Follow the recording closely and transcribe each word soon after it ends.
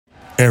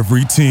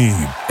Every team,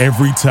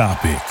 every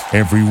topic,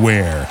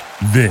 everywhere.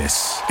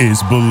 This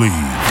is Believe.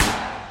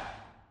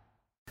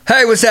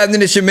 Hey, what's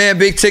happening? It's your man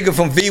Big Tigger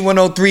from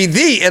V103,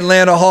 the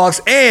Atlanta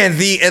Hawks and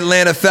the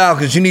Atlanta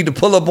Falcons. You need to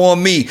pull up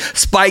on me,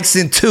 Spikes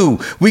in 2.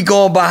 We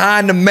going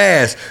behind the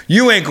mask.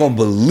 You ain't gonna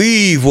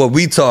believe what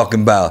we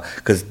talking about,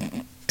 because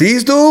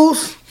these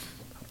dudes,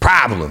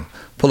 problem.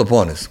 Pull up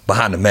on us,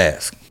 behind the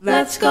mask.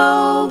 Let's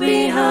go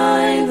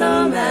behind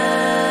the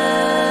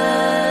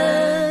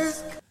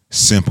mask.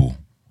 Simple,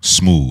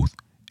 smooth,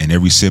 and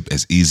every sip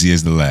as easy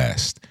as the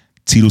last.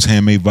 Tito's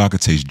handmade vodka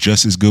tastes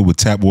just as good with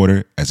tap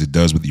water as it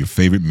does with your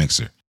favorite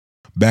mixer.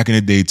 Back in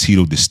the day,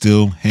 Tito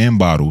distilled, hand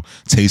bottled,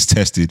 taste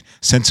tested,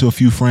 sent to a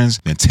few friends,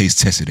 then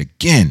taste tested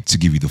again to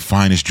give you the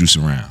finest juice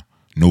around.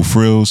 No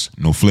frills,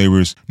 no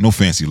flavors, no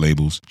fancy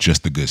labels,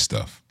 just the good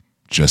stuff.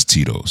 Just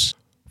Tito's.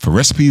 For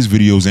recipes,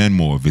 videos, and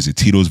more, visit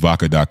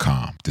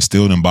Tito'sVodka.com.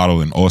 Distilled and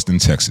bottled in Austin,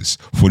 Texas.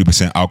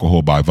 40%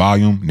 alcohol by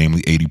volume,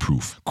 namely 80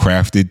 proof.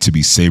 Crafted to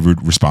be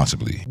savored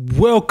responsibly.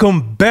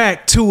 Welcome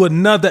back to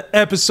another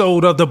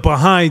episode of the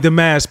Behind the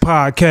Mask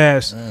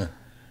podcast.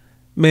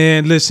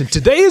 Man, listen,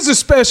 today is a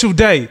special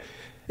day.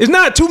 It's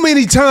not too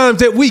many times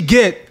that we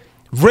get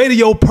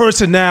radio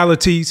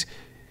personalities,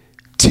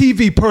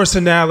 TV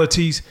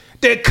personalities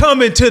that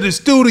come into the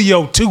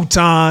studio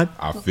two-time.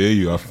 I feel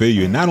you.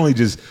 And not only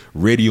just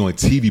radio and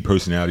TV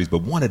personalities,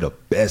 but one of the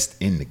best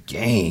in the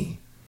game.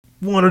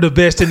 One of the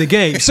best in the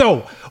game.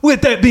 So,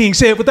 with that being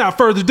said, without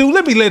further ado,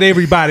 let me let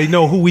everybody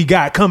know who we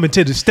got coming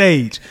to the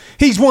stage.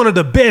 He's one of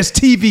the best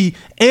TV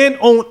and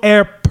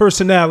on-air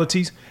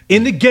personalities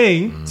in the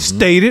game,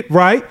 stated,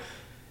 right?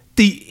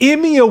 The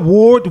Emmy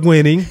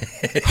Award-winning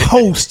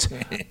host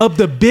of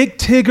the Big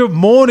Tigger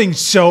Morning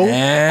Show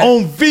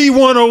on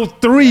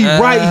V103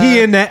 right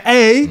here in the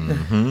A.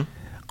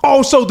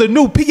 Also, the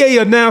new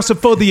PA announcer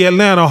for the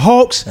Atlanta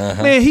Hawks.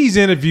 Man, he's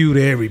interviewed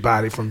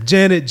everybody from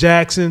Janet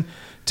Jackson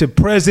to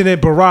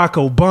President Barack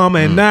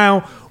Obama. And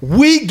now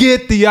we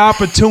get the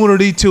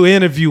opportunity to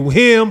interview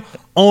him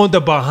on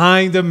the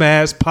Behind the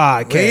Mask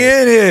podcast. We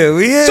in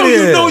here. So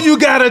you know you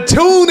gotta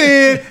tune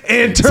in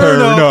and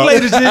turn up,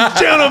 ladies and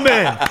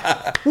gentlemen.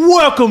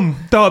 Welcome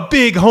the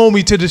big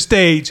homie to the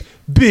stage,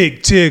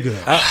 Big Tigger.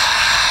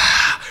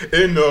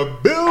 In the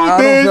building.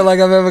 I don't feel like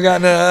I've ever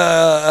gotten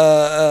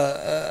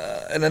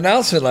an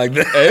announcement like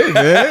that. Hey,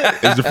 man.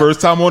 It's the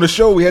first time on the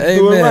show. We had to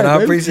do it right.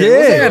 I appreciate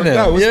it.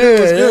 What's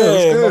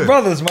good?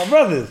 My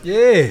brothers.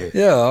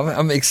 Yeah,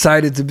 I'm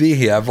excited to be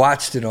here. I've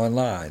watched it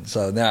online,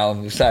 so now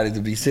I'm excited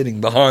to be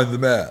sitting behind the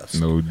mask.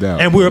 No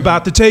doubt. And we're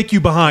about to take you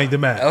behind the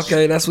mask.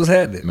 Okay, that's what's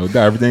happening. No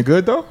doubt. Everything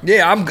good, though?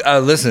 Yeah, I'm.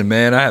 Listen,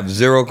 man, I have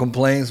zero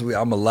complaints.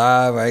 I'm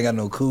alive. I ain't got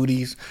no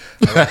cooties.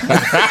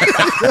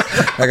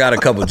 I got a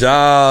couple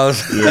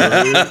jobs.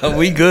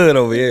 We good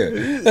over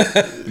here.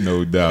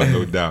 No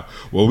doubt.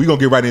 Well, we're going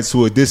to get right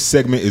into it. This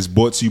segment is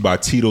brought to you by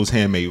Tito's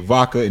Handmade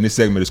Vodka, and this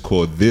segment is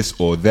called This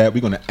or That.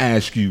 We're going to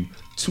ask you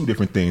two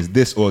different things,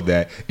 this or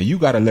that, and you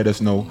got to let us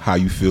know how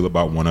you feel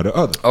about one or the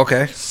other.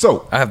 Okay.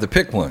 So I have to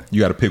pick one.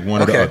 You got to pick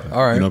one or the other.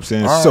 All right. You know what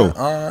I'm saying? All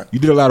right. You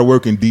did a lot of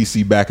work in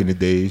D.C. back in the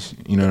days.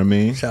 You know what I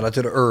mean? Shout out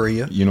to the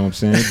area. You know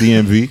what I'm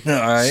saying? DMV. All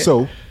right.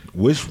 So,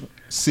 which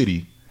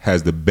city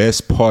has the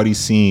best party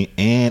scene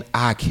and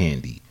eye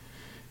candy?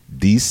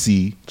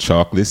 D.C.,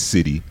 Chocolate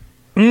City,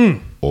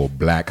 or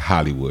Black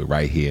Hollywood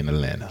right here in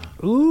Atlanta?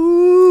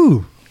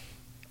 Ooh.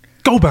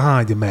 Go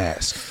behind the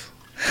mask.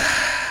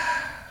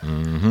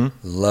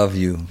 Love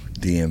you,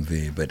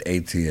 DMV, but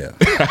ATL.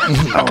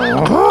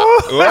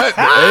 What?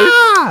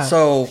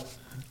 So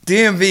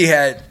DMV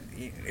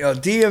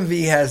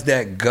has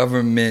that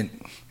government,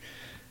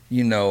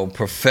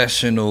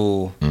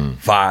 professional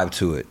vibe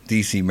to it.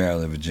 DC,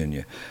 Maryland,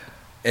 Virginia.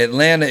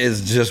 Atlanta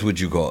is just what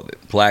you called it,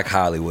 Black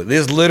Hollywood.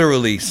 There's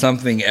literally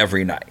something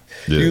every night.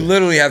 Yeah. You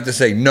literally have to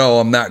say, no,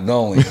 I'm not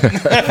going.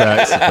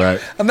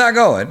 Right. I'm not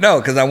going. No,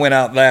 because I went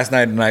out last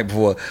night and the night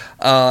before.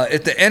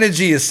 If the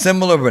energy is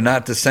similar but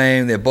not the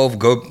same, they're both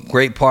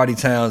great party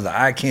towns. The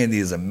eye candy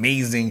is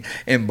amazing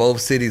in both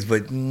cities,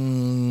 but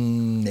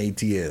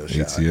ATL.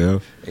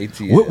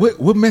 ATL.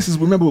 What messes?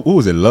 Remember, what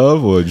was it?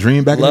 Love or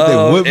Dream back in the day?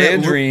 Love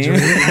and Dream.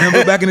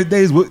 Remember back in the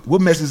days?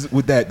 What messes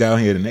with that down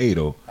here in the A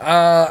though?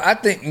 I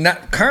think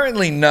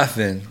currently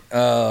nothing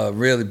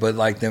really, but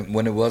like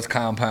when it was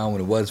Compound,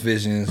 when it was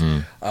Visions.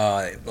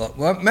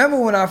 Remember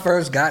when I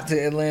first got to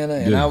Atlanta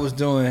and I was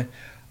doing.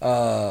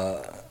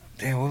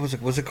 What was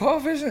it? Was it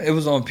called Vision? It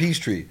was on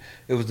Peachtree.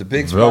 It was the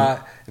big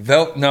spot.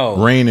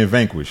 Rain and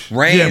Vanquish.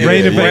 Rain and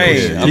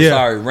Vanquish. I'm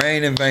sorry,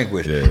 Rain and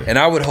Vanquish. Yeah. And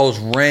I would host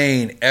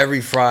Rain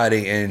every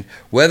Friday, and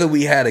whether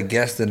we had a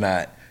guest or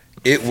not,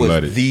 it was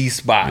Flooded. the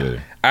spot. Yeah.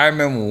 I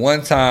remember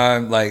one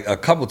time, like a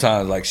couple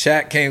times, like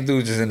Shaq came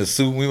through just in a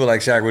suit. And we were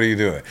like, Shaq, what are you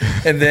doing?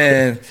 And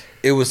then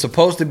it was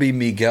supposed to be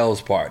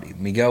Miguel's party.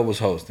 Miguel was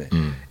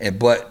hosting.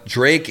 But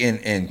Drake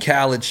and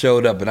Khaled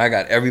showed up, and I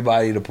got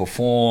everybody to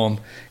perform.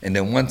 And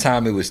then one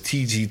time it was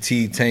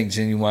TGT, Tank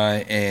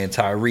Genuine, and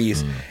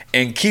Tyrese.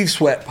 And Keith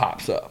Sweat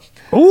pops up.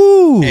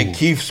 Ooh. and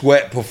Keith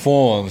Sweat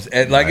performs.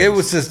 And like it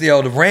was just, the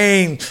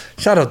Rain.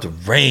 Shout out to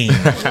Rain.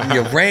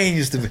 Rain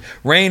used to be.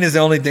 Rain is the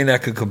only thing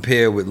that could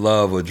compare with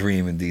Love or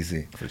Dream in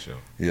DC. For sure.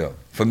 Yeah,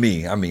 for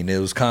me. I mean, it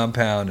was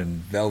Compound and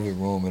Velvet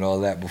Room and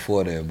all that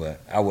before then,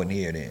 but I wasn't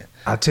here then.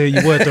 I tell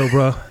you what though,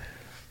 bro.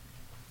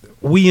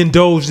 We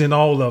indulged in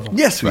all of them.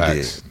 Yes, we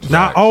Facts. did.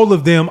 Not all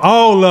of them,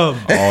 all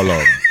of them. All of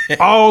them.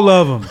 All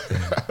of them.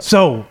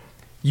 So,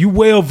 you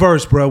well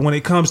versed, bro, when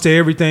it comes to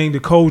everything,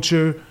 the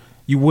culture.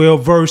 You well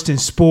versed in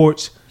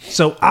sports.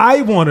 So,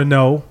 I want to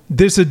know,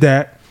 this or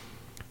that,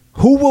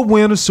 who will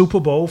win a Super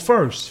Bowl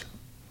first?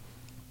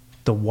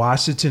 The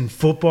Washington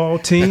football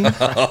team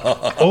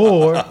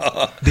or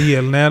the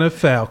Atlanta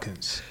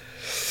Falcons?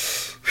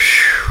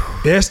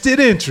 Vested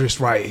interest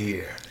right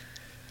here.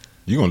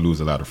 You're going to lose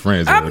a lot of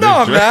friends. I over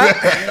know this.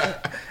 I'm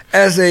not.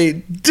 As a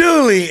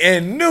duly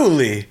and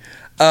newly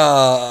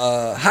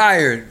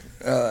hired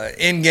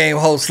in-game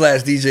host /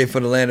 DJ for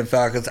the Atlanta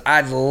Falcons,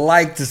 I'd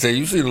like to say,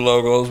 you see the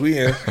logos, we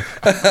here.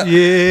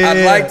 Yeah.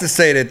 I'd like to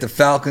say that the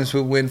Falcons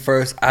would win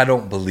first. I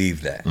don't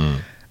believe that.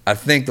 I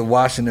think the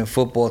Washington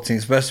football team,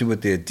 especially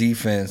with their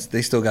defense,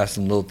 they still got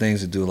some little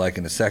things to do, like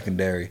in the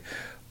secondary.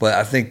 But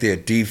I think their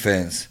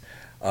defense,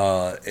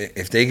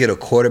 if they get a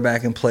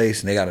quarterback in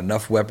place and they got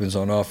enough weapons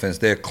on offense,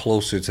 they're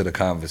closer to the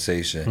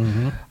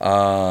conversation.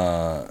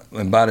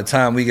 And by the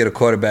time we get a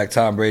quarterback,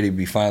 Tom Brady will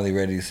be finally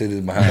ready to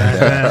sit behind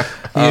that.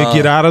 He'll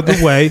get out of the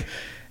way.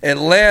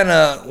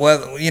 Atlanta,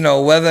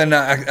 whether or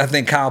not I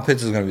think Kyle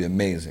Pitts is going to be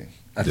amazing.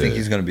 I think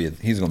he's going to be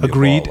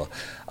Agreed. a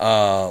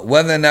baller.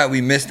 Whether or not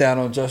we missed out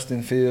on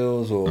Justin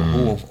Fields or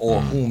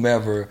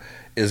whomever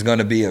is going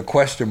to be a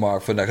question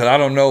mark for that, because I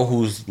don't know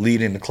who's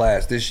leading the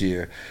class this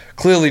year.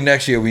 Clearly,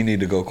 next year we need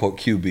to go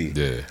QB.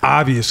 Yeah.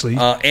 Obviously.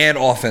 And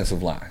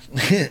offensive line.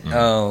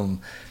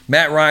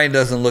 Matt Ryan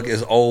doesn't look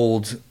as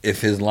old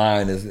if his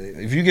line is.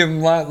 If you give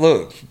him line,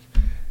 look,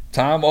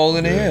 Tom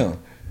older than him.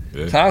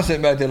 Yeah. Tom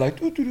sitting back there like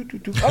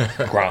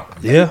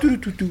Gronk. Yeah.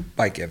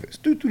 Mike Evans.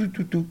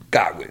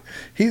 Godwin.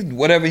 He's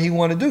whatever he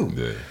want to do.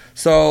 Yeah.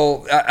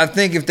 So I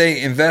think if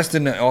they invest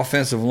in the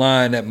offensive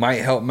line, that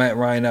might help Matt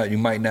Ryan out. You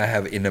might not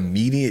have an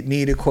immediate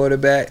need at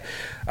quarterback.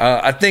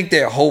 I think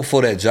they're hopeful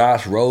that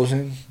Josh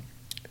Rosen.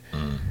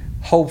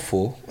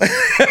 Hopeful.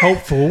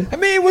 I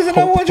mean, it was a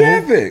number one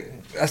draft pick.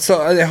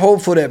 So they're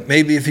hopeful that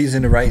maybe if he's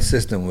in the right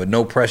system with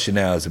no pressure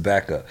now as a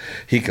backup,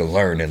 he can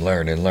learn. And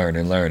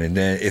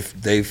then if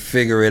they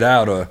figure it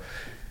out, or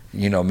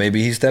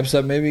maybe he steps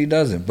up, maybe he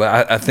doesn't.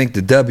 But I think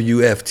the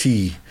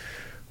WFT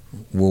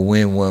will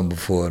win one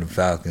before the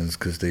Falcons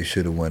because they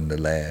should have won the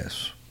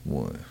last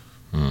one.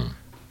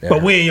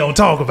 But we ain't gonna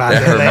talk about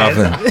That that.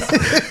 hurt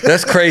nothing.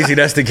 That's crazy.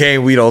 That's the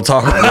game we don't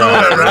talk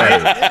about.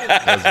 Right.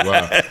 That's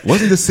wild.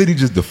 Wasn't the city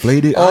just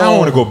deflated? I don't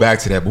want to go back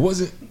to that, but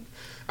was it?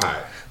 All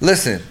right.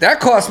 Listen,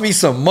 that cost me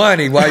some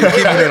money while you're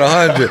keeping it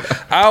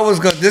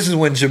 100. This is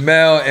when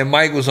Jamel and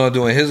Mike was on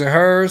doing his and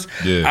hers.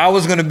 Yeah. I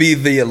was gonna be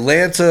the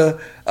Atlanta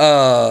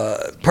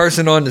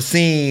person on the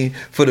scene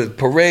for the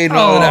parade and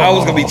all that. I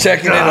was gonna be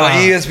checking in on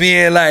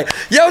ESPN like,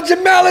 yo,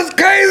 Jamel is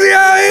crazy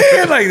out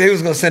here. Like they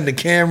was gonna send the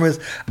cameras.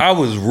 I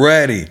was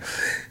ready.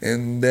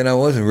 And then I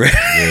wasn't ready.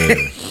 Yeah.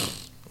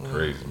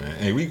 Crazy, man.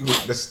 Hey,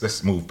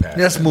 let's move past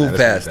Let's that. move man.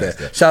 past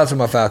that. Shout out to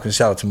my Falcons.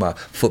 Shout out to my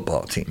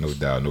football team.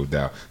 No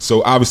doubt.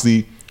 So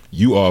obviously,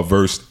 you are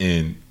versed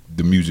in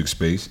the music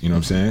space. You know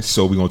what I'm saying?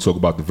 So we're gonna talk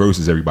about the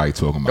verses everybody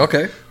talking about.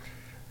 Okay.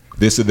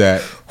 This or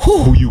that.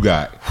 Who you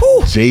got?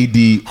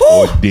 JD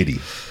or Diddy?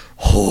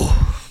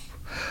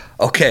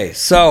 Okay,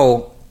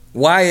 so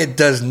why it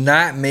does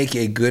not make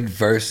a good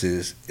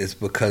versus is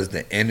because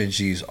the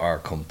energies are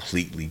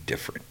completely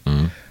different.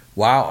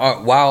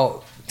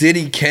 While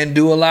Diddy can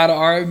do a lot of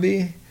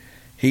R&B,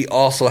 he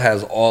also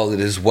has all of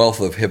this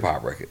wealth of hip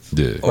hop records.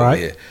 Yeah. over Right.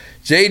 here.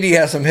 JD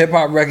has some hip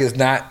hop records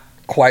not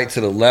quite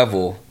to the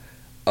level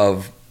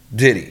of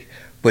Diddy,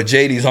 but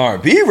JD's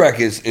R&B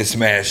records is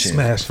smashing.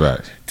 Smash.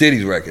 Facts.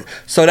 Diddy's records.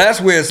 So that's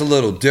where it's a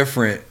little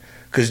different,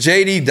 because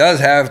JD does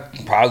have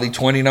probably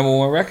 20 number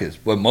one records,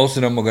 but most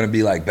of them are going to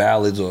be like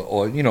ballads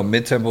or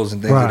mid-tempos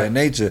and things Right. of that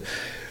nature.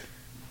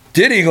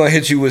 Diddy going to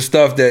hit you with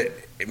stuff that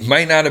it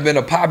might not have been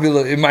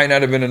it might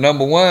not have been a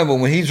number one, but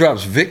when he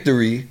drops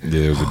Victory,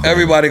 Yeah, it was a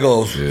everybody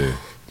goes Yeah.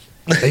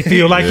 They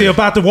feel like they're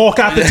about to walk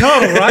out the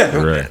tunnel, right?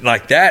 Right.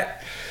 like that.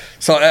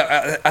 So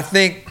I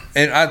think,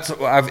 and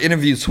I've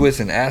interviewed Swiss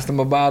and asked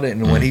him about it,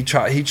 and when he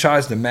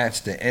tries to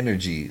match the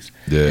energies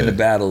in the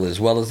battle as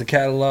well as the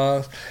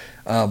catalogs,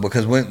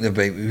 because when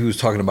he was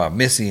talking about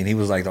Missy, and he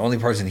was like the only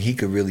person he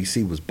could really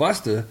see was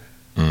Busta,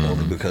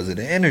 only because of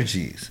the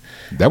energies.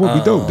 That would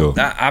be dope, though.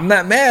 I'm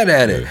not mad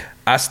at it. Yeah.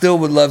 I still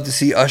would love to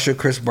see Usher,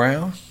 Chris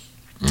Brown.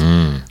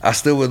 I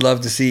still would love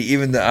to see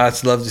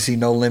I'd love to see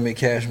No Limit,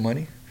 Cash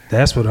Money.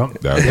 That's what I'm.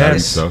 That'd be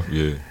Yes, tough.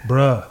 Yeah.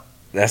 bruh.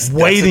 That's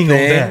Waiting a on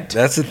thing. that.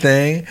 That's a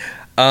thing.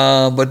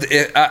 But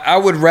I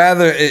would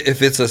rather,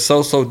 if it's a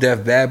So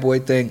Def Bad Boy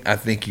thing, I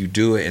think you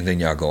do it and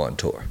then y'all go on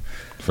tour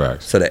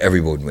Facts. so that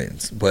everyone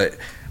wins. But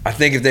I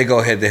think if they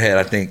go head to head,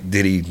 I think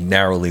Diddy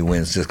narrowly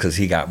wins just because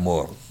he got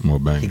more. More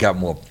bang. He got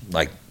more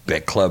like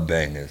club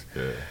bangers.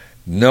 Yeah.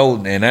 No,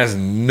 and that's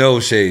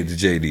no shade to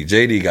JD.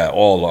 JD got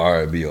all the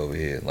R&B over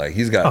here. Like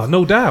he's got,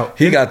 no doubt.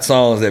 he got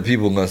songs that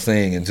people gonna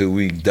sing until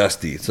we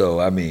dusty. So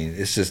I mean,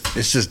 it's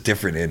just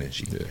different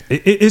energy. Yeah.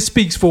 It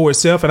speaks for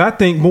itself, and I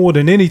think more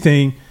than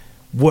anything,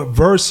 what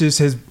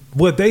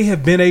they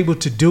have been able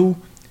to do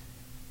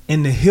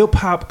in the hip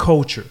hop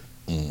culture.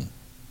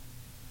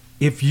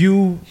 If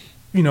you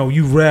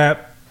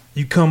rap,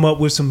 you come up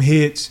with some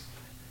hits,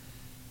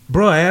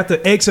 bruh, after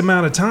X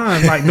amount of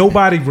time, like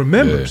nobody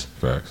remembers.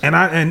 Yeah, facts.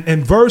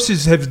 And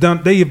Versus have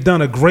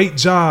done a great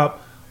job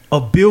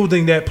of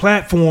building that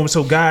platform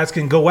so guys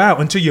can go out.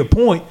 And to your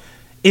point,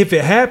 if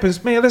it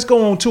happens, man, let's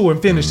go on tour and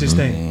finish this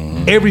thing.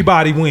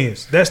 Everybody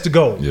wins. That's the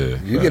goal. Yeah,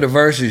 You get a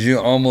Versus, you're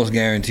almost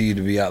guaranteed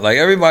to be out. Like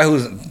everybody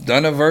who's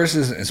done a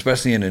Versus,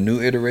 especially in the new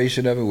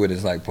iteration of it, where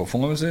it's like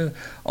performances,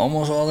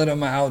 almost all of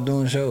them are out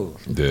doing shows.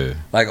 Yeah.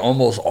 Like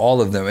almost all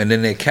of them, and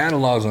then their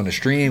catalogs on the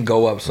stream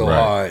go up so Right.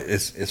 hard.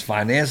 It's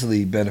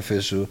financially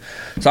beneficial.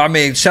 So I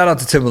mean, shout out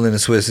to Timbaland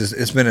and Swiss.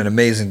 It's been an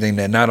amazing thing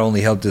that not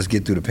only helped us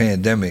get through the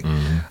pandemic,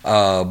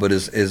 but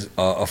is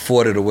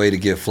afforded a way to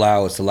give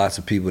flowers to lots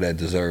of people that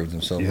deserve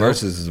them. So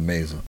Versus is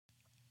amazing.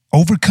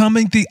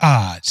 Overcoming the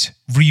odds,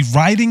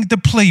 rewriting the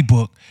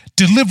playbook,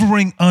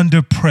 delivering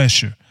under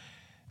pressure.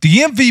 The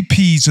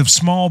MVPs of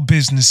small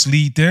business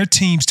lead their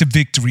teams to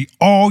victory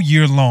all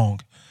year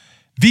long.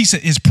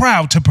 Visa is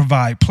proud to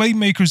provide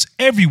playmakers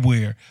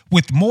everywhere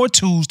with more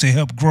tools to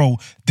help grow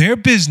their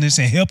business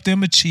and help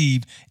them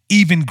achieve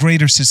even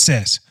greater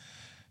success.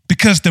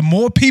 Because the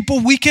more people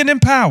we can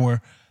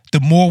empower,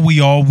 the more we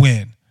all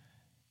win.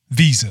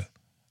 Visa,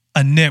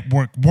 a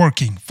network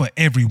working for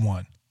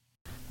everyone.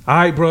 All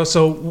right, bro.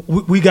 So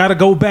we got to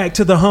go back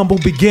to the humble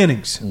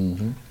beginnings.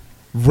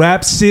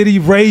 Rap City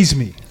raised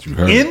me You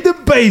heard. in the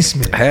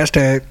basement.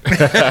 Hashtag.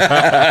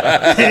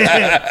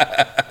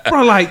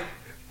 Bro, like,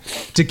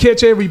 to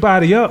catch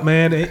everybody up,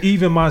 man, and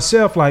even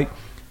myself, like,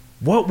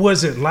 what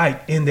was it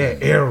like in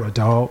that era,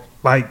 dog?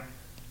 Like,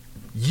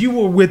 you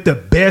were with the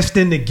best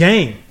in the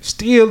game.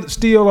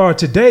 Still are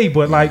today,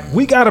 but like,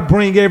 we got to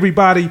bring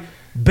everybody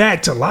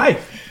back to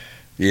life.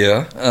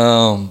 Yeah.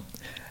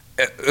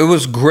 It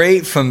was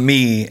great for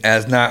me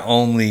as not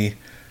only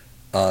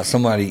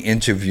somebody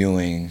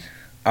interviewing.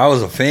 I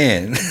was a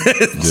fan.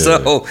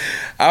 So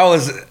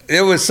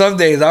it was some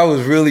days I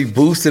was really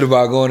boosted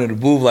about going to the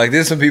booth. Like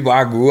there's some people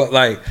I grew up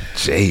like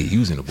Jay, he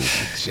was in the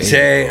booth.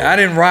 Jay. bro. I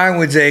didn't rhyme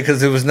with Jay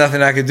because there was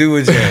nothing I could do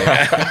with Jay.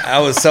 I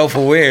was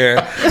self-aware.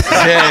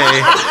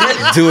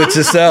 Jay, do it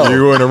yourself.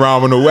 You weren't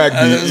around with no whack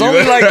beat. There's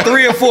only like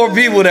 3 or 4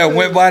 people that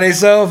went by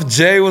themselves.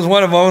 Jay was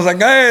one of them. I was like,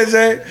 go ahead,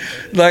 Jay.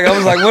 Like I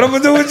was like, what am I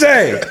gonna do with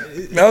Jay?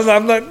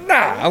 I'm like,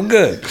 nah, I'm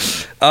good.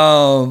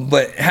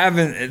 But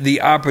having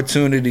the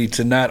opportunity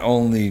to not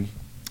only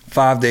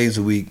 5 days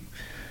a week,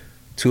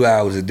 2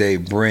 hours a day,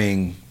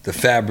 bring the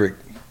fabric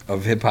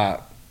of hip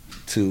hop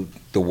to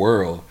the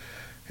world.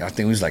 I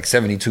think it was like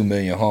 72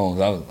 million homes.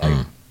 I was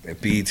like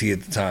at BET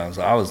at the time,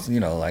 so I was,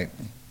 like,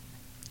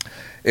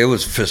 it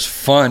was just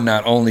fun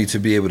not only to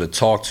be able to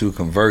talk to,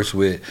 converse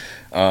with,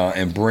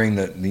 and bring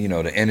the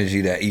the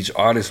energy that each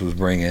artist was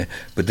bringing,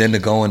 but then to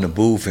go in the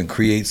booth and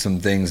create some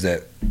things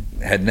that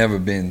had never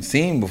been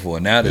seen before.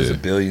 Now there's a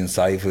billion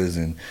ciphers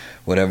and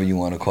whatever you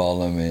want to call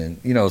them,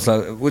 and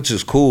so, which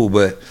is cool,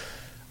 but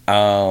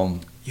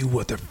You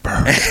were the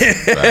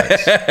first.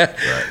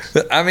 Facts.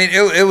 I mean,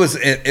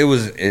 it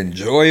was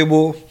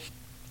enjoyable.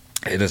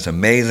 It is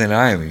amazing.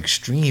 I am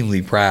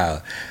extremely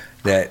proud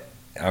that,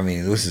 I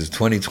mean, this is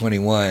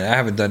 2021. I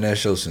haven't done that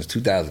show since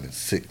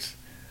 2006.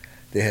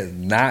 There has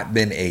not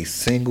been a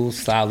single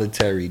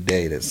solitary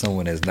day that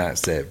someone has not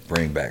said,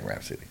 bring back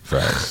Rap City.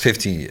 Facts.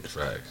 15 years.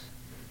 Facts.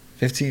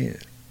 15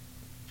 years.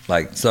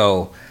 Like,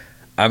 so,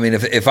 I mean,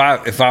 if I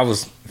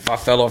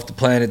fell off the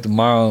planet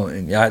tomorrow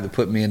and y'all had to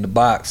put me in the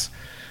box,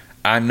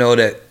 I know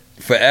that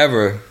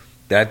forever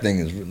that thing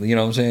is, you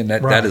know what I'm saying?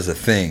 That Right. is a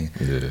thing.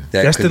 Yeah.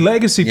 That's the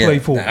legacy play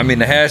for it. I mean,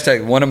 the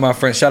hashtag, one of my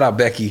friends, shout out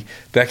Becky.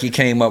 Becky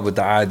came up with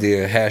the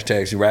idea,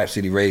 hashtag Rap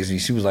City raised me.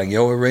 She was like,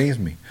 yo, it raised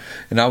me.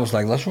 And I was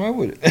like, let's run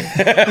with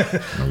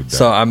it. No doubt.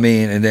 So, I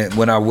mean, and then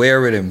when I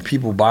wear it and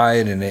people buy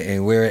it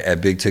and wear it at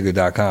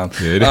bigticket.com,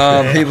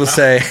 Yeah. people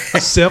say,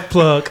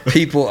 Self-plug.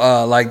 people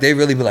like, they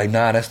really be like,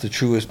 nah, that's the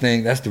truest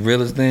thing. That's the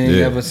realest thing you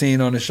Yeah. ever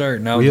seen on the shirt.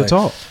 And I was Real like,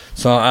 talk.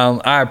 So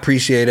I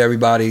appreciate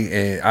everybody,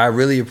 and I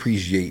really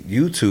appreciate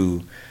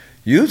YouTube.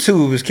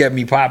 YouTube has kept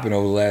me popping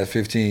over the last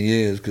 15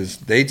 years because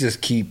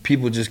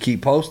people just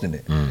keep posting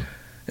it. And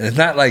it's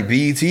not like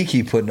BET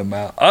keep putting them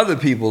out. Other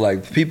people,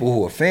 like people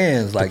who are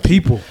fans, like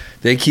people.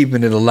 they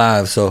keeping it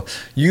alive. So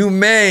you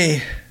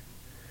may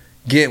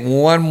get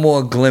one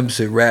more glimpse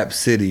at Rap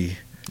City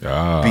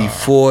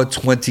before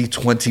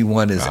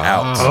 2021 is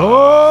out.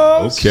 Oh,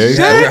 Okay. You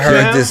haven't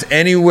heard this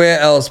anywhere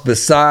else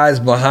besides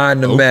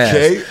Behind the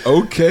Mask.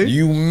 Okay.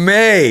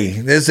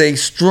 There's a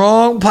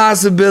strong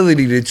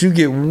possibility that you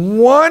get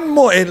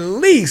at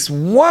least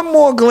one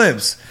more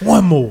glimpse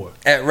one more.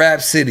 at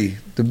Rap City,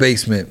 the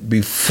basement,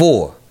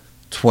 before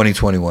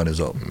 2021 is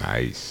over.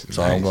 Nice.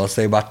 So I'm going to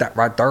say about that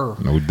right there.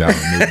 No doubt.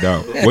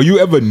 Were you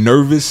ever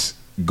nervous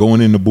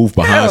going in the booth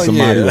behind Hell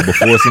somebody yeah. or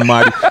before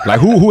somebody? Like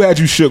who had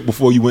you shook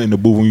before you went in the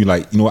booth and you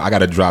like, you know what, I got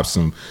to drop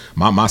some.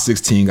 My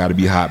 16 got to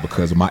be hot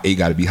because my 8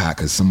 got to be hot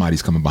because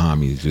somebody's coming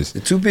behind me. It's just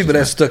The two people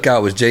that stuck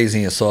out was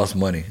Jay-Z and Sauce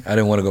Money. I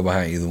didn't want to go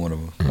behind either one of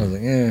them. I was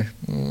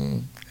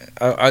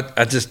like,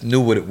 I just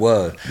knew what it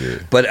was. Yeah.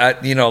 But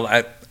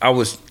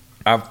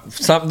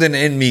something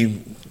in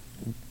me,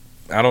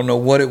 I don't know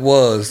what it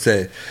was,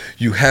 that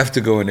you have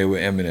to go in there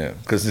with Eminem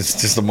because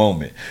it's just a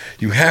moment.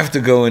 You have to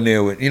go in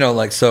there with,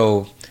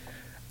 so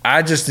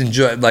I just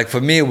enjoyed, like for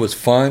me it was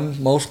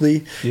fun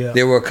mostly. Yeah.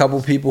 There were a couple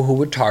people who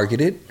were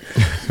targeted.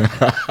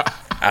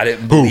 I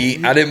didn't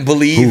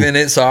believe in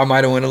it, so I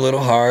might have went a little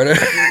harder.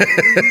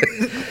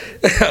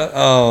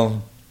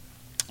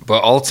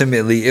 But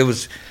ultimately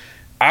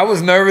I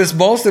was nervous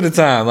most of the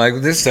time.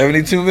 Like there's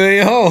 72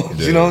 million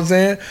homes, you know what I'm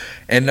saying?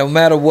 And no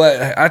matter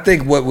what, I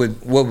think what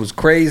was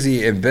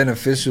crazy and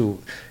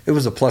beneficial, it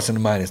was a plus and a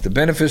minus. The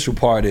beneficial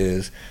part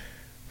is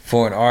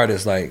for an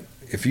artist, like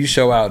if you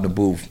show out in the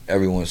booth,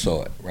 everyone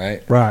saw it,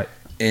 right? Right.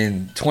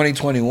 In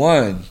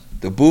 2021,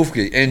 the booth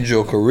could end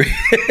your career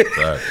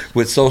right.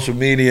 with social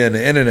media and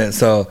the internet.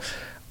 So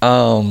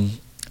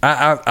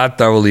I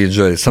thoroughly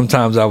enjoyed it.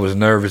 Sometimes I was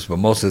nervous, but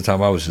most of the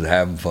time I was just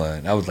having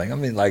fun. I was like, I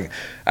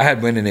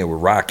had been in there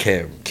with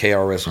Rakim,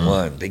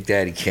 KRS-One, Big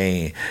Daddy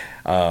Kane.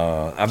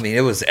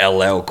 It was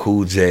LL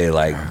Cool J.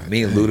 Like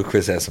me and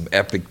Ludacris had some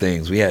epic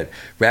things. We had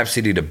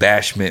Rhapsody the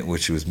Bashment,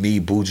 which was me,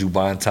 Buju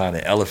Banton,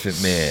 and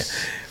Elephant Man.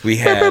 We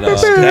had that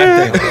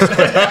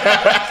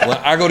thing. When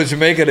I go to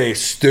Jamaica, they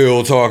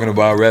still talking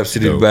about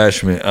Rhapsody the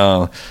Bashment.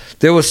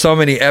 There was so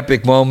many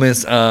epic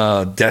moments.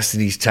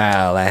 Destiny's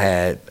Child. I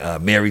had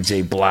Mary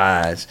J.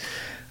 Blige.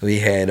 We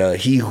had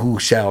He Who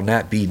Shall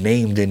Not Be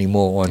Named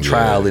Anymore on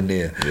trial in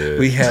there. Yeah.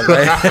 We had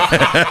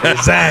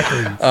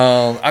exactly.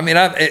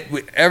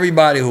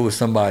 Everybody who was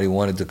somebody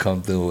wanted to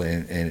come through,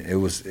 and it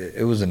was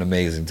an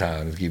amazing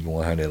time to keep it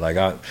 100. Like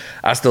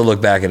I still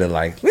look back at it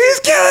like we was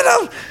killing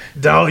them.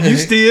 Dog, you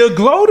still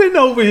gloating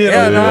over here.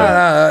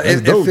 Yeah,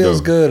 it feels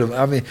good.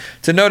 I mean,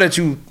 to know that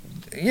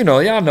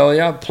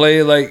y'all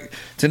play, like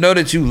to know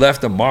that you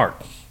left a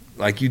mark,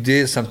 like you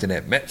did something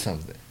that meant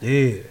something.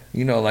 Yeah.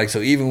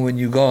 So even when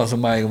you gone,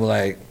 somebody will be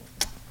like,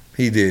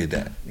 he did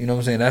that. You know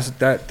what I'm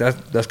saying?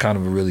 That's kind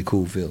of a really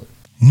cool feeling.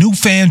 New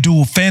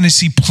FanDuel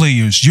fantasy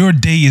players, your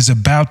day is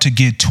about to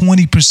get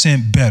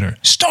 20% better.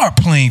 Start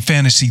playing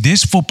fantasy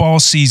this football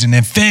season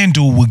and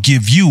FanDuel will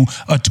give you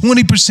a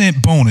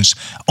 20% bonus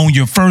on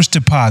your first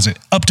deposit,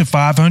 up to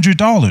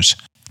 $500.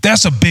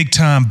 That's a big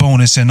time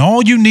bonus, and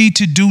all you need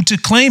to do to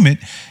claim it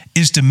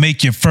is to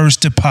make your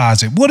first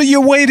deposit. What are you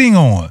waiting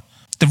on?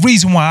 The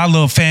reason why I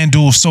love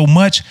FanDuel so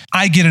much,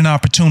 I get an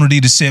opportunity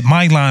to set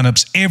my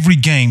lineups every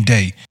game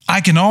day. I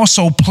can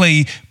also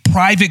play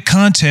private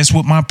contests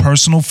with my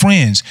personal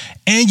friends.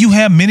 And you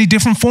have many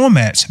different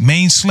formats: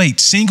 main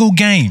slate, single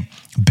game,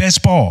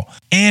 best ball,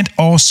 and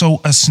also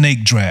a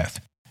snake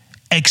draft.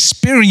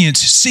 Experience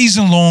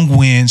season-long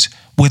wins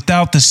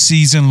without the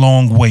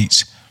season-long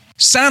waits.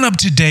 Sign up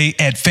today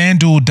at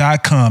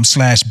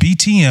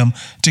FanDuel.com/BTM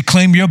to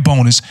claim your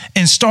bonus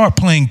and start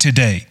playing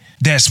today.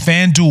 That's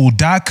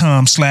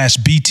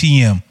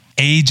FanDuel.com/BTM.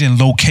 Age and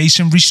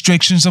location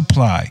restrictions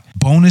apply.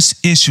 Bonus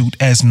issued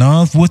as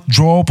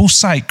non-withdrawable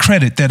site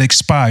credit that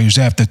expires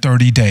after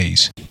 30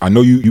 days. I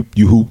know you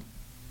hoop.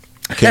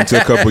 Came to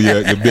a couple of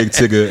your big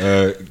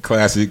ticket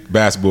classic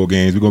basketball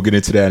games. We're going to get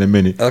into that in a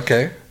minute.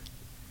 Okay.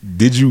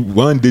 Did you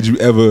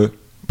ever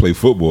play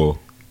football?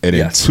 And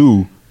then Yes.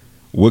 2,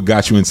 what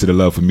got you into the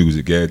love for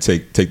music? Yeah,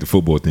 take the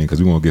football thing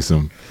because we want to get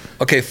some.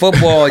 Okay,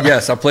 football,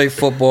 yes. I played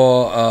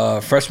football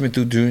freshman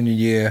through junior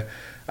year.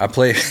 I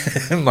played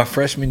my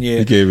freshman year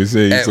You can't even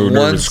say at so one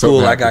nervous. school.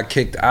 Something I got happened.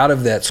 kicked out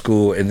of that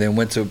school and then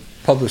went to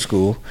public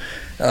school.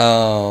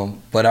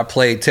 But I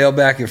played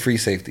tailback and free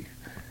safety.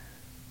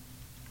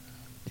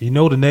 You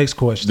know the next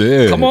question.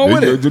 Yeah, Come on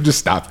with it. You just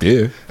stop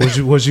there. Did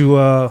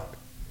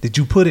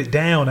you put it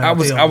down? I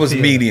was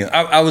medium.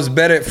 I was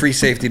better at free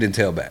safety than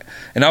tailback,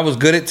 and I was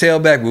good at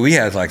tailback. But we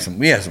had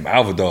some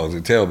alpha dogs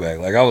at tailback.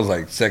 Like I was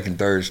like second,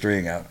 third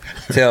string out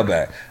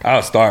tailback. I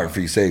was starting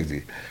free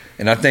safety,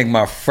 and I think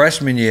my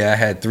freshman year I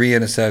had 3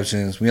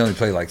 interceptions. We only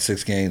played like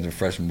 6 games in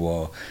freshman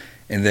ball,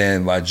 and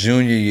then my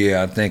junior year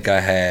I think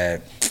I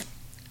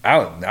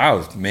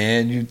was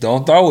man, you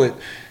don't throw it.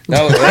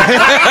 That was,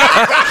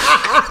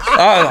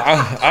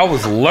 I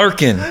was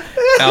lurking.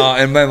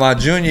 And by my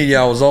junior year,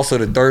 I was also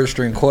the 3rd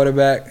string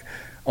quarterback,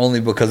 only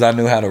because I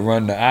knew how to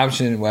run the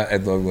option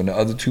when the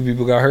other 2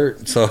 people got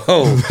hurt. So,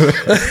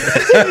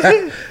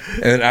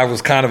 and I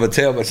was kind of a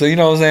tailback. So you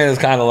know what I'm saying?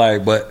 It's kind of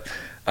like, but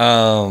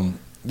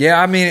yeah.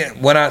 I mean,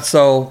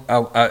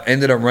 I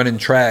ended up running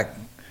track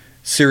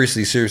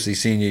seriously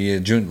senior year,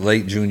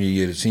 late junior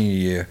year to senior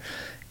year.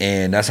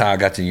 And that's how I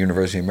got to the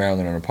University of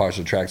Maryland on a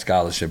partial track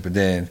scholarship. But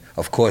then,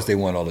 of course, they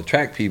want all the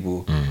track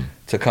people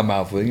to come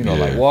out for,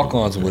 like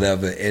walk-ons or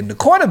whatever. And the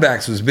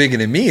cornerbacks was bigger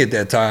than me at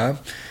that time.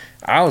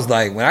 I was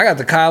like, when I got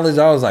to college,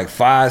 I was like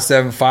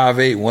 5'7",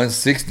 5'8",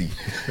 160.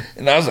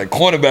 And I was like,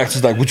 cornerbacks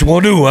was like, what you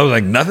want to do? I was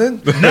like,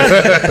 nothing.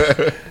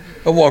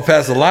 I walked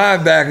past a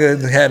linebacker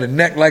and had a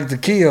neck like the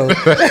kill.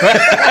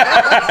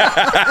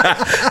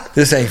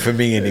 This ain't for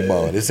me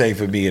anymore. If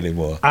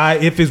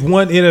it's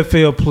one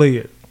NFL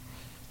player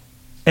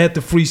at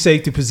the free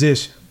safety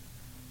position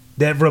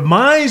that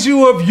reminds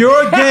you of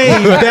your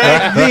game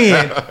back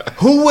then,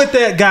 who would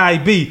that guy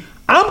be?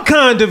 I'm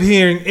kind of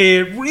hearing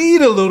Ed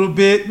Reed a little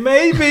bit,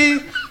 maybe.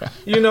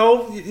 Just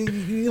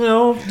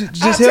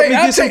help me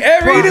get some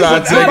clarity. I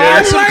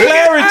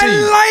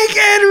like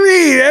Ed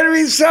Reed. Ed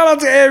Reed, shout out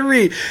to Ed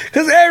Reed.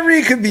 Because Ed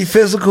Reed could be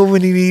physical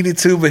when he needed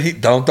to, but he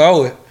don't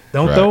throw it.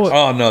 Don't throw it.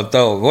 Oh, no,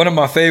 throw it. One of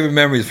my favorite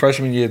memories,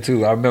 freshman year,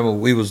 too. I remember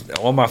we was,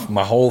 all my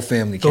whole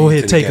family came Go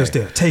ahead, to take the us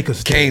game. there. Take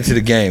us there. Came to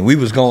the game. We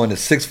was going to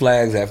Six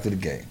Flags after the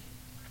game.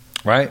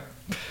 Right?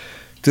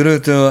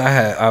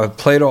 I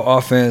played on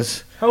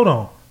offense. Hold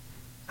on.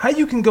 How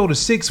you can go to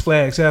Six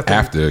Flags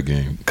after a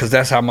game? Because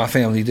that's how my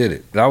family did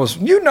it. That was,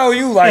 you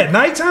at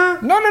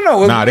nighttime?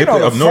 No. They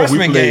play up north.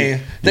 Freshman game,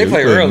 they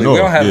play early. We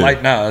don't have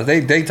light now. They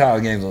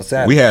daytime games on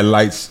Saturday. We had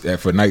lights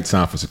for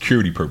nighttime for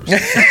security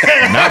purposes,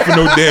 not for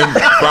no damn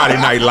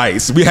Friday night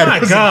lights. We had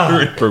it for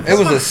security purposes.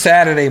 It was a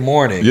Saturday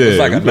morning. Yeah, it was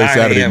like we a played 9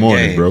 Saturday a.m.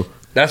 morning, game. bro.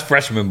 That's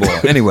freshman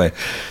ball. Anyway,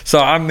 so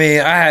I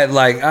had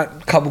like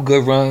a couple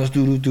good runs.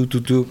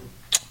 Do.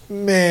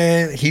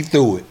 Man, he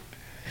threw it.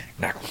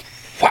 Now,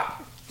 whop.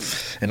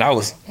 And I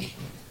was.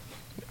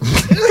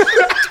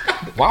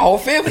 My whole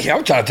family,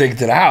 I'm trying to take it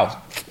to the house.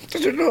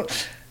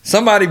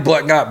 Somebody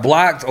got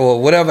blocked or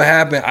whatever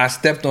happened. I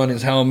stepped on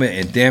his helmet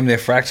and damn near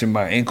fractured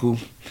my ankle.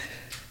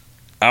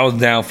 I was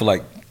down for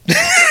like.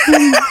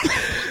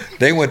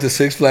 They went to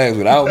Six Flags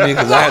without me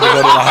because I had to go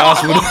to the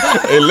hospital.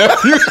 They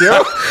left you,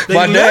 yo.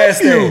 My dad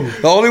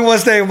stayed. The only one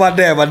staying with my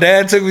dad. My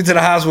dad took me to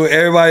the hospital.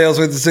 Everybody else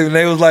went to Six Flags. And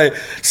they was like,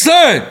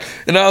 son.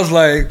 And I was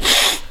like.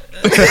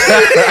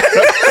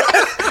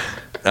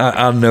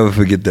 I'll never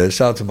forget that.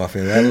 Shout out to my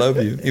family. I love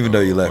you, even though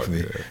you left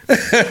me.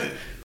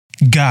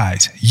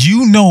 Guys,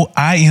 you know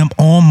I am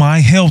on my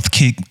health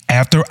kick.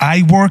 After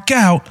I work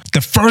out,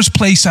 the first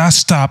place I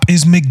stop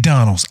is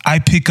McDonald's. I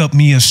pick up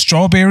me a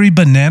strawberry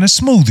banana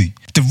smoothie.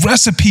 The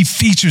recipe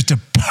features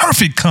the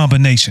perfect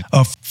combination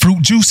of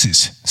fruit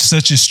juices,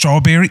 such as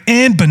strawberry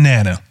and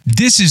banana.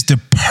 This is the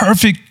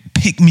perfect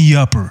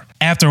pick-me-upper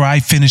after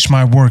I finish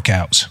my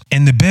workouts.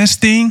 And the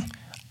best thing,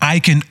 I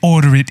can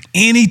order it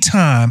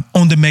anytime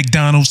on the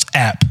McDonald's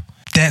app.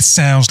 That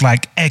sounds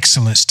like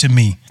excellence to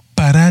me.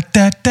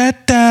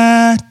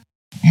 Ba-da-da-da-da.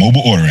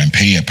 Mobile order and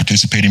pay at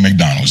participating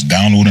McDonald's.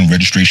 Download and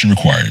registration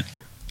required.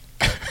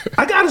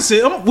 I gotta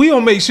say, we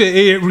gonna make sure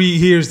Ed Reed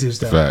hears this.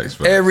 Facts.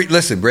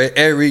 Listen, Brett,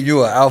 Ed Reed,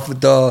 you are Alpha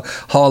Dog,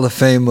 Hall of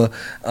Famer,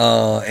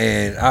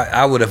 and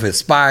I would have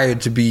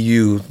aspired to be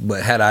you,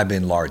 but had I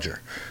been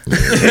larger.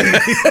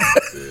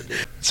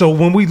 So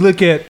when we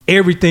look at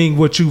everything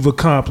what you've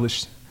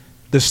accomplished,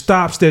 the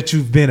stops that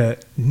you've been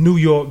at, New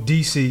York,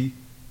 DC,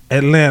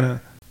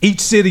 Atlanta,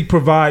 each city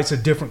provides a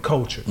different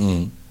culture.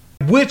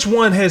 Which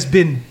one has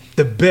been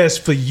the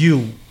best for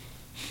you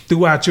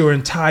throughout your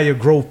entire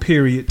growth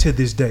period to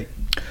this day?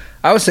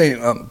 I would say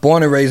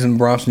born and raised in the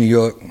Bronx, New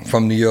York,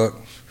 from New York,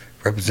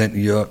 represent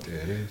New York. Yeah,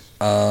 it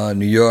is.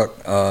 New York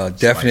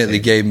definitely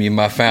gave me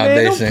my Man,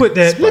 foundation. don't put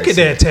that. Look at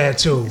that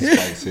tattoo.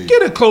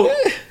 Get a close.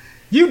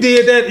 You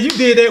did that. You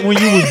did that when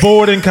you was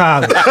bored in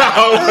college. What's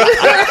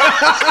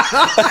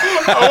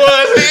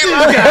this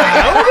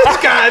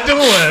guy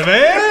doing,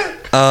 man?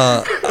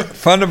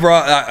 From the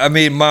Bronx, I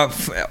mean,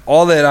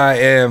 all that I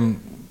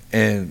am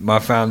and my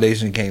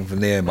foundation came from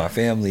there. My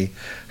family,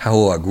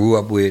 who I grew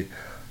up with,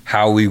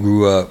 how we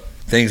grew up,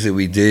 things that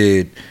we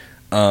did.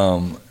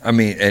 I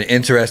mean, an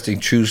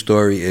interesting true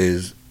story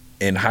is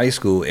in high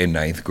school in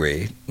 9th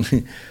grade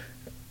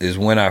is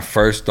when I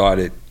first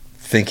started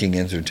thinking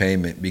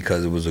entertainment,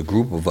 because it was a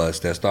group of us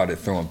that started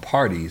throwing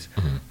parties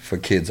for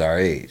kids our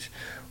age.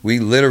 We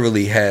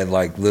literally had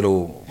like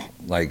little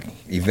like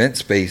event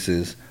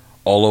spaces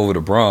all over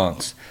the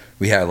Bronx.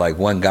 We had like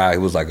one guy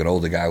who was like an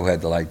older guy who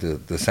had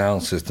the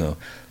sound system.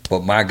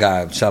 But my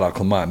guy, shout out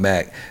Clement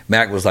Mac.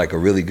 Mac was like a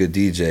really good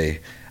DJ.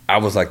 I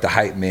was like the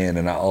hype man,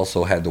 and I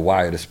also had to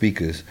wire the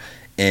speakers.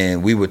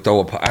 And we would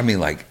throw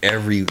like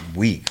every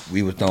week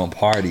we were throwing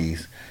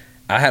parties.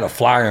 I had a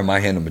flyer in my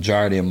hand the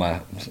majority of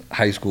my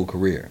high school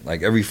career,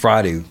 like every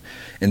Friday.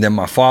 And then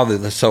my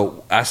father,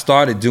 so I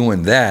started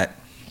doing that.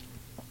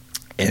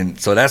 And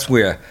so that's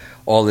where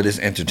all of this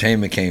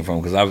entertainment came from,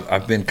 because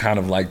I've been kind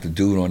of like the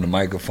dude on the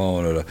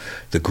microphone or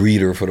the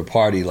greeter for the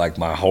party like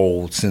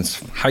since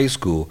high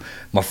school.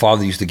 My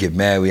father used to get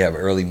mad. We have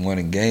early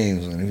morning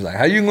games, and he was like,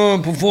 how you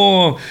going to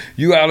perform?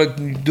 You out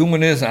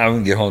doing this? And I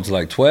wouldn't get home till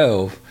like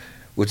 12,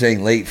 which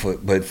ain't late,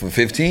 but for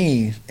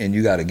 15, and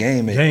you got a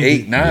game at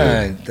 8,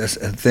 9, that's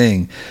a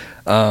thing.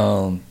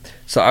 So,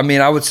 I mean,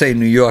 I would say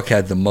New York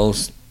had the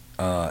most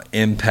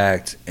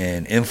impact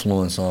and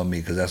influence on me,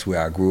 because that's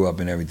where I grew up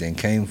and everything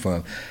came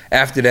from.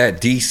 After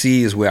that,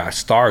 DC is where I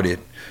started,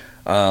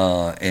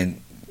 and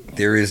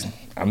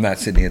I'm not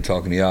sitting here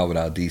talking to y'all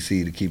without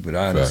DC, to keep it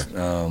honest.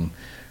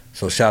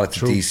 So shout out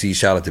to DC,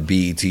 shout out to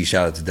BET,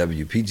 shout out to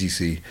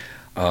WPGC.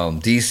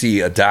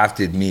 DC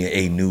adopted me,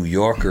 a New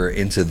Yorker,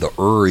 into the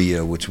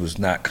area, which was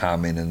not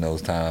common in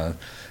those times,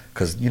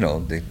 because they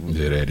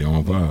had their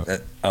own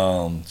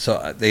vibe.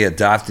 So they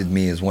adopted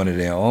me as one of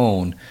their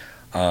own,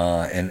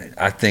 and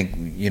I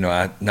think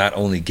I not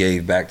only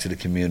gave back to the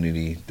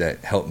community that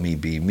helped me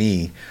be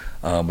me,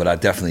 but I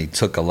definitely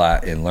took a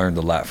lot and learned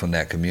a lot from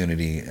that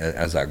community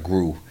as I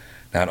grew,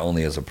 not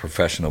only as a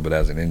professional but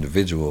as an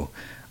individual.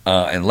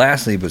 And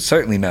lastly, but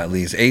certainly not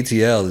least,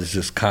 ATL is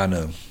just kind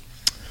of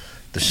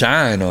the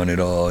shine on it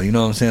all. You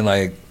know what I'm saying?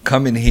 Like,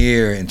 coming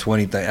here in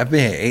 2013, I've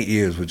been here 8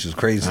 years, which is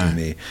crazy to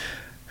me.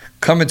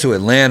 Coming to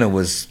Atlanta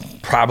was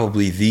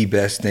probably the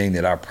best thing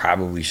that I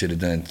probably should have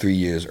done 3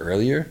 years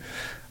earlier,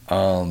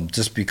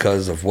 just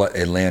because of what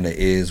Atlanta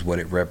is, what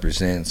it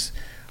represents.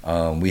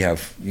 We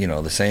have,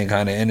 the same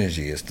kind of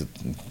energy. It's the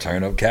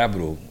turn up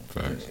capital.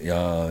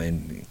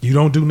 And you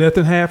don't do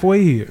nothing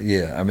halfway here.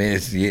 Yeah, I mean,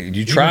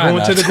 you try.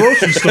 Going to the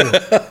grocery store.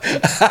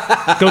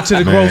 Go to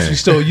the grocery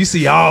store. You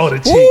see all the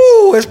chicks.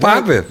 Ooh, it's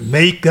popping.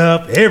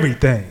 Makeup,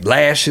 everything.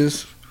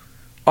 Lashes,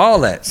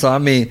 all that. So I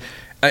mean,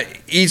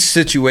 each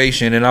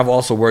situation, and I've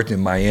also worked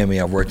in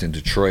Miami. I've worked in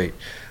Detroit.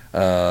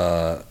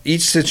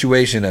 Each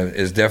situation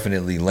is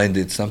definitely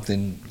lended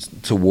something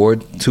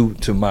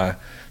to my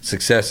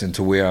success and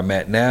to where I'm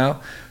at now.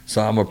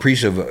 So I'm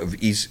appreciative of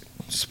each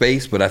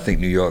space, but I think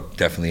New York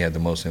definitely had the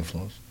most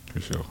influence. For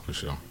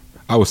sure.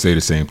 I would say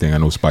the same thing. I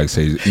know Spike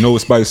says. You know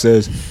what Spike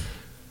says?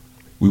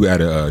 We were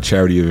at a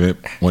charity event.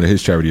 One of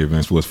his charity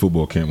events was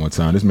football camp one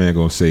time. This man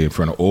gonna say in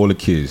front of all the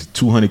kids,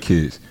 200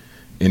 kids,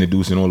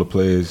 introducing all the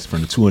players in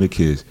front of 200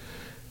 kids.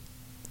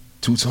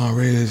 Two-time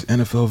Reyes,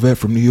 NFL vet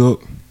from New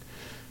York,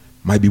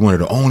 might be one of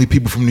the only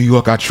people from New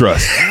York I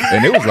trust.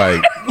 And it was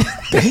like,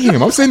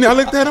 damn. I'm sitting there, I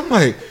looked at him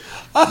like,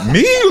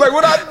 me? Like,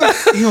 what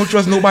you don't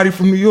trust nobody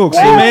from New York.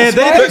 Hey, man,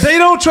 they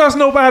don't trust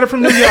nobody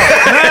from New York.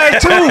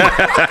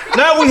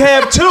 Now we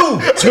have two.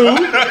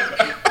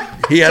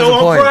 He has a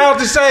point. I'm proud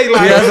to say, he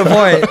has a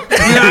point.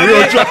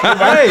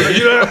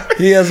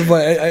 He has a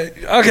point.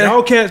 Okay.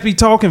 Y'all cats be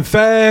talking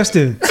fast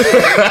and.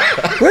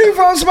 Where you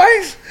from,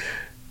 Spice?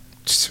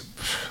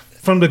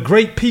 From the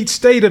great Peach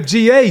State of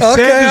GA,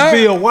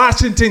 Sandersville,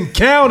 Washington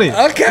County.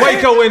 Okay.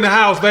 Waco in the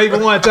house, baby,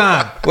 one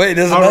time. Wait,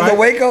 there's another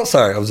Waco?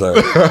 Sorry, I'm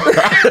sorry.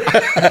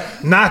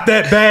 Not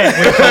that bad,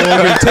 Waco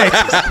over in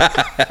Texas.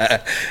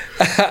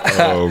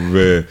 Oh,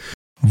 man.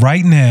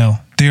 Right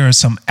now, there are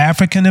some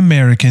African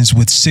Americans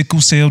with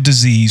sickle cell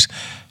disease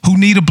who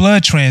need a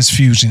blood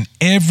transfusion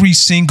every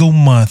single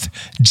month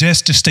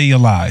just to stay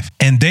alive.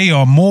 And they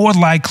are more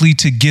likely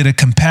to get a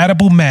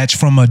compatible match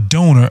from a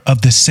donor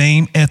of the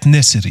same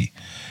ethnicity.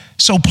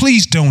 So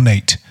please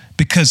donate,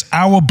 because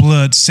our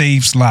blood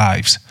saves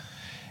lives.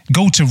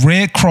 Go to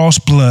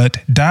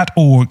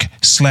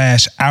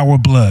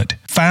redcrossblood.org/ourblood.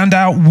 Find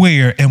out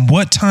where and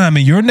what time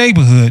in your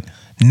neighborhood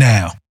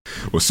now.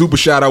 Well, super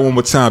shout out one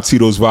more time,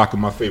 Tito's Vodka,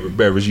 my favorite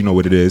beverage. You know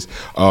what it is.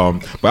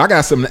 But I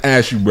got something to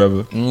ask you,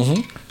 brother.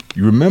 Mm-hmm.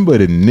 You remember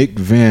the Nick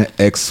Van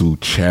Exel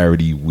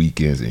charity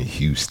weekends in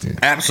Houston?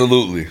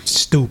 Absolutely.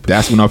 Stupid.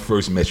 That's when I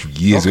first met you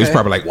years ago. It's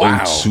probably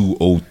like 02,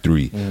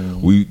 03.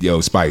 Yo,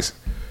 Spice,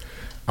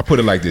 I put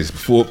it like this.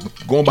 Before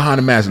going behind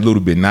the mask a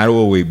little bit, not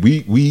all the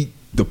way.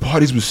 The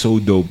parties were so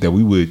dope that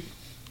we would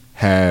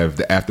have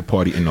the after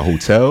party in the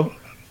hotel,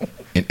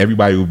 and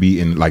everybody would be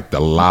in like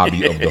the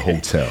lobby of the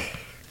hotel,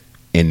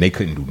 and they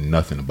couldn't do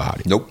nothing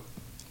about it. Nope.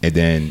 And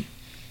then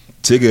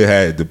Tigger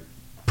had the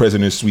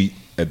president's suite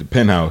at the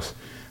penthouse.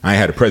 I ain't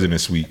had the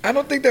president's suite. I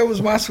don't think that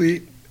was my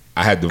suite.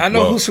 I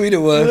know whose suite it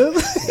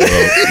was.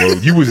 Well,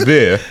 you was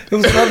there.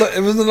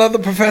 It was another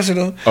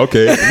professional.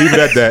 Okay, leave it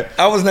at that.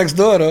 I was next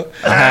door though.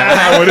 I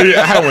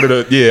had one of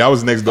the. Yeah, I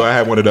was next door. I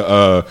had one of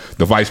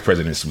the vice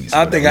president's suites.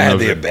 I think I had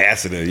the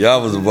ambassador.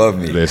 Y'all was above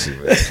me. Listen,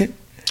 man.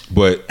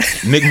 But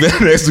Nick Van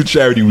Exel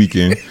charity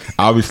weekend,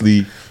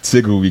 obviously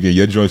Tigger weekend.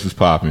 Your joints was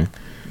popping.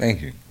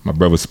 Thank you. My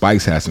brother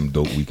Spikes had some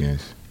dope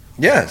weekends.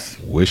 Yes.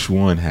 Which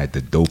one had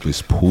the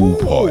dopest pool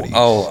parties?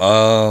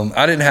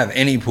 I didn't have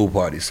any pool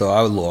parties, so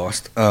I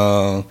lost.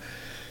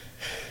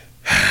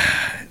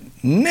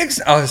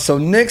 Nick's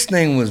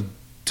thing was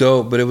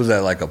dope, but it was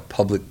at like a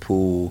public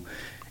pool,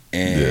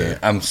 and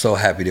I'm so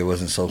happy there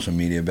wasn't social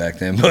media back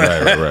then.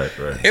 Right.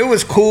 It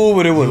was cool,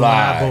 but it was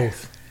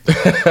live.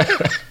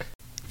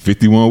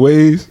 51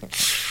 ways.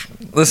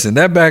 Listen,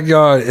 that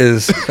backyard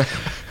is.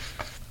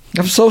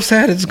 I'm so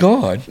sad it's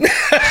gone.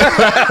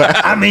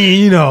 I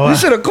mean, you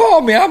should have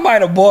called me. I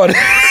might have bought it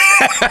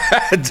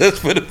just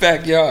for the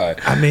backyard.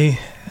 I mean,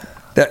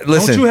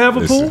 listen, don't you have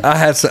a pool?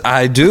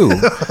 I do.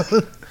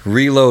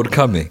 Reload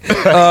coming.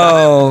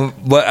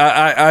 But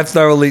I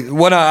thoroughly,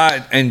 what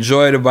I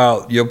enjoyed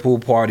about your pool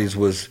parties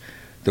was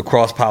the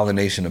cross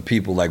pollination of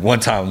people. Like one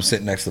time I'm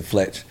sitting next to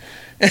Fletch.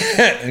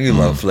 You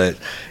love Fletch.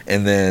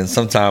 And then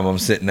sometime I'm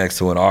sitting next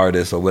to an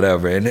artist or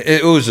whatever, and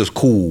it was just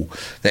cool.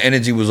 The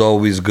energy was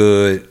always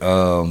good.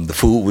 The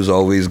food was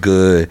always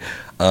good.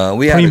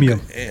 We had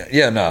premium.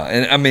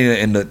 And I mean,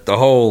 and the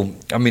whole,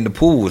 I mean, the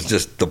pool was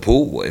just the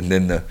pool, and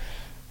then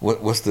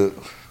what's the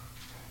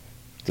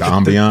The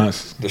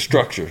ambiance. The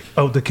structure.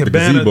 Oh, the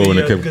cabana. gazebo and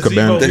the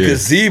cabana. The Yeah.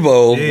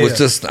 gazebo Yeah. was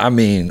just, I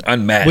mean,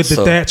 unmatched. with the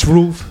So, thatch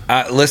roof.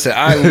 I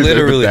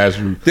literally, Thatch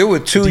roof. there were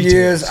 2 Details.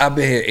 years, I've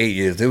been here 8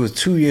 years. There was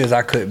 2 years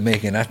I couldn't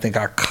make it. And I think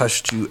I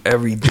cussed you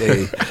every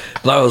day.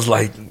 I was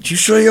like, you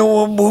sure you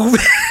don't want to move?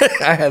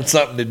 I had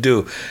something to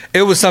do.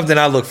 It was something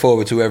I look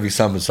forward to every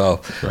summer.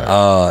 So,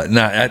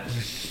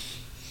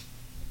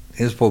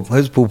 his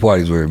pool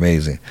parties were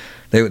amazing.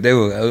 They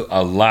were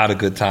a lot of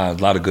good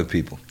times, a lot of good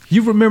people.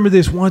 You remember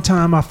this one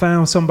time I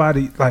found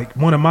somebody, like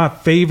one of my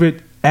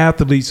favorite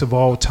athletes of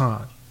all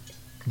time,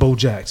 Bo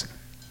Jackson.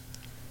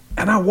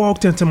 And I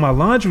walked into my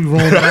laundry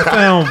room and I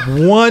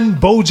found one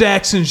Bo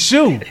Jackson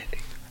shoe.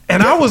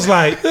 And I was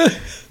like,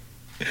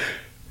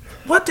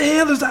 what the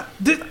hell is that?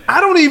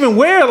 I don't even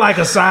wear like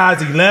a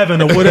size 11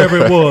 or whatever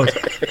it was.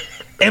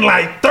 And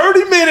like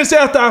 30 minutes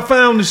after I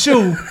found the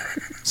shoe,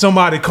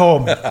 somebody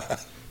called me.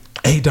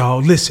 Hey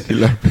dog,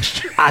 listen.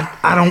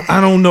 I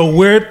don't know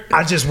where.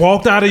 I just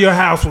walked out of your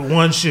house with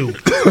one shoe.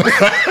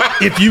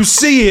 If you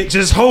see it,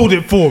 just hold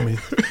it for me.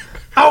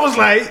 I was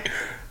like,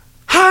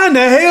 how in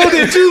the hell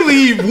did you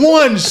leave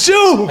one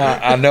shoe?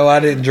 I know I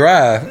didn't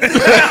drive.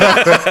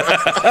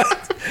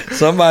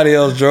 Somebody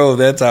else drove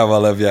that time I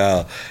left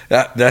y'all.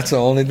 That's the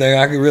only thing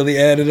I could really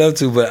add it up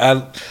to. But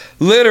I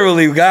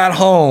literally got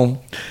home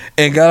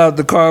and got out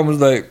the car and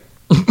was like,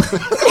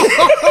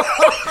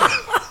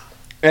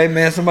 hey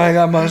man, somebody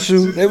got my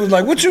shoe. They was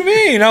like, what you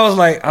mean? I was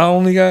like, I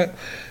only got.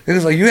 It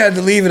was like, you had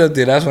to leave it up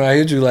there. That's when I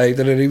hit you like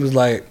that. He was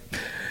like,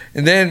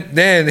 and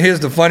then here's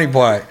the funny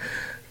part.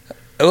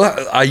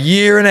 A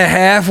year and a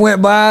half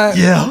went by.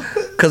 Yeah.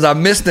 Because I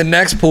missed the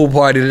next pool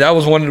party. That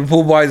was one of the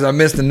pool parties I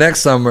missed the next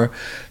summer.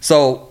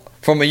 So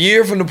from a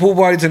year from the pool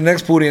party to the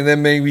next pool party, and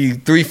then maybe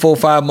 3, 4,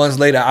 5 months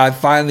later, I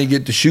finally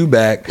get the shoe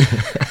back.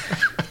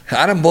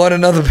 I done bought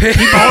another pair.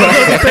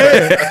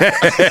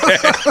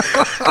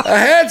 I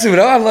had to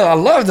though. I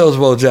love those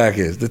Bo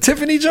jackets. The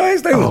Tiffany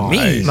joints, they was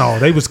mean. No,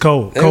 they was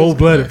cold.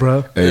 Cold-blooded,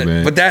 bro. Hey,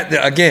 man. But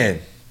that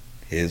again,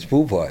 his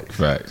pool party.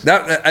 Facts.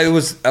 That it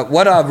was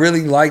what I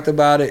really liked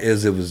about it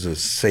is it was a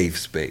safe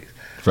space.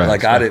 Facts,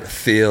 Like I facts. didn't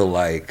feel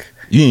like.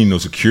 You ain't no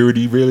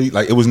security really.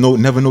 Like it was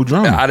never no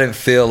drama. I didn't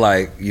feel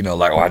like,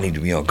 oh, I need to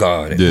be on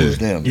guard. And Yeah. who's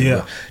them? you Yeah.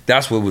 know?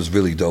 That's what was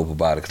really dope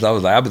about it.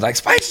 Because I'd be like,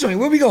 Spice Joint,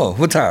 where we going?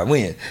 What time?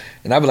 When?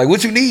 And I'd be like,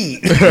 what you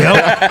need?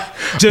 Yep.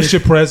 Just your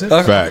present.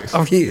 Facts.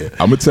 I'm here.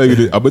 I'm gonna tell you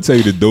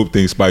the dope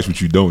thing, Spice,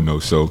 what you don't know.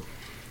 So,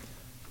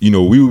 we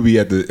would be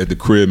at the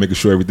crib making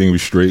sure everything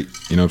was straight.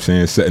 You know what I'm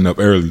saying? Setting up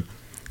early,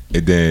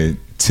 and then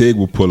Tig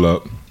will pull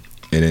up,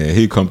 and then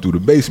he'd come through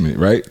the basement,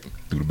 right?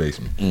 Through the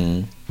basement.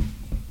 Mm-hmm.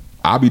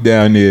 I'll be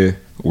down there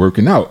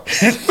working out.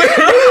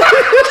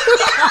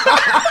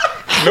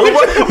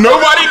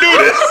 Nobody do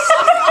this.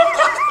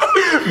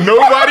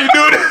 Nobody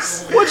do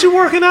this. What you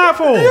working out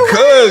for?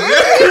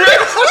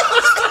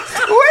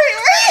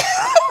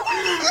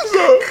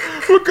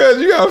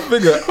 Because you gotta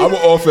figure, I'm an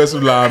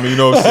offensive lineman, you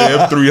know what I'm saying?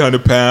 I'm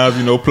 300 pounds,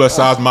 plus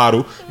size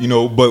model,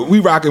 but we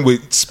rocking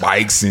with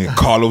Spikes and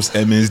Carlos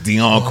Emmons,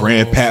 Deion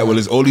Grant, Pat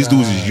Willis, all these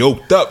dudes is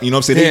yoked up, you know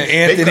what I'm saying?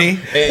 Anthony.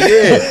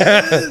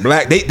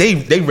 Black,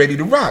 they ready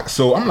to rock.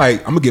 So I'm like,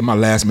 I'm gonna get my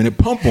last minute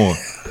pump on.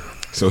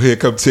 So here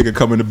come Tigger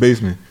come in the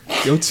basement.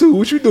 Yo, Two,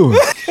 what you doing?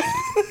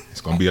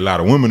 It's gonna be a lot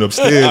of women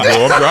upstairs,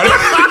 bro. I'm trying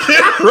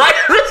to right?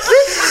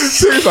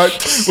 Tigger's like,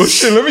 well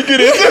shit, let me get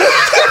in there.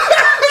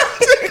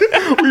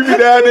 We be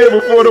down there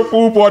before the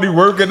pool party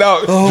working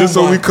out just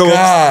so we come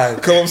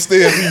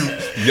upstairs,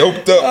 we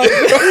yoked up.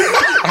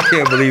 I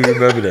can't believe you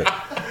remember that.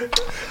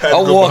 I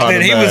walked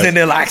in, he was in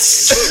there like,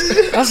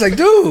 I was like,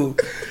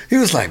 dude. He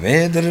was like,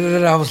 man,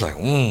 da-da-da-da. I was like,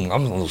 I'm a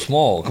little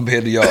small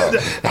compared to y'all.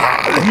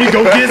 Let me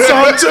go get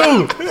some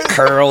too.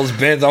 Curls,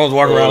 bends. I was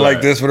walking around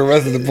like this for the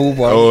rest of the pool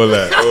party. All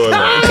that.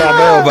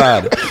 Talk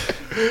about it.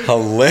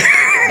 Hilarious.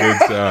 Good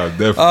time,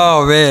 definitely.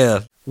 Oh,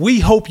 man. We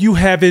hope you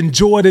have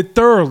enjoyed it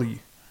thoroughly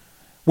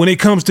when it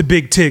comes to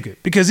Big Tigger,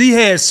 because he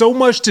had so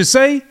much to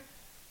say.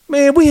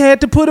 Man, we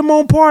had to put him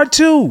on part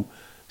 2.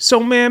 So,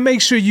 man,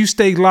 make sure you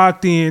stay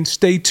locked in,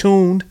 stay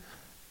tuned,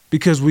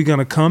 because we're going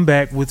to come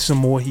back with some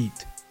more heat.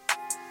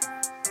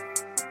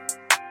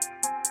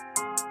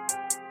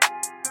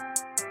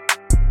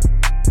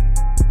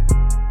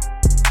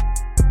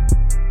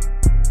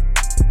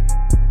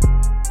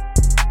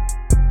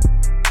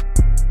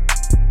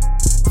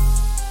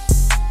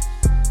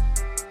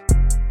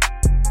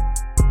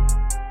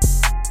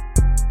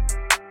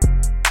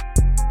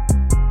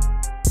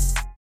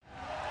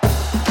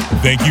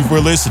 Thank you for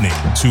listening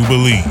to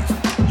Believe.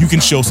 You can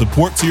show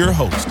support to your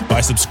host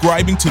by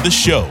subscribing to the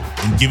show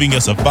and giving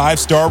us a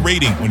 5-star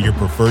rating on your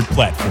preferred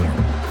platform.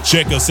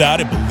 Check us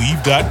out at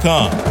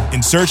Believe.com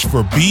and search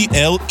for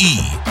BLEAV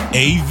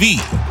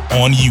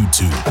on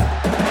YouTube.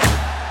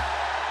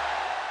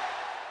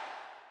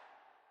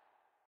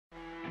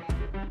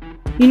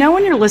 You know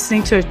when you're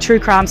listening to a true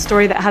crime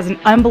story that has an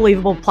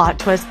unbelievable plot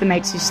twist that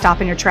makes you stop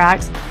in your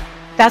tracks?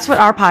 That's what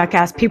our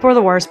podcast, People Are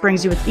the Worst,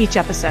 brings you with each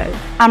episode.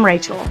 I'm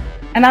Rachel.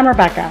 And I'm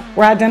Rebecca.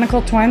 We're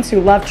identical twins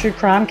who love true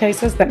crime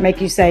cases that make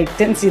you say,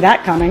 didn't see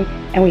that coming,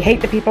 and we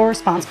hate the people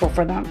responsible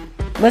for them.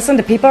 Listen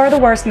to People Are the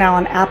Worst now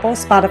on Apple,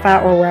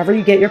 Spotify, or wherever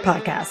you get your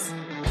podcasts.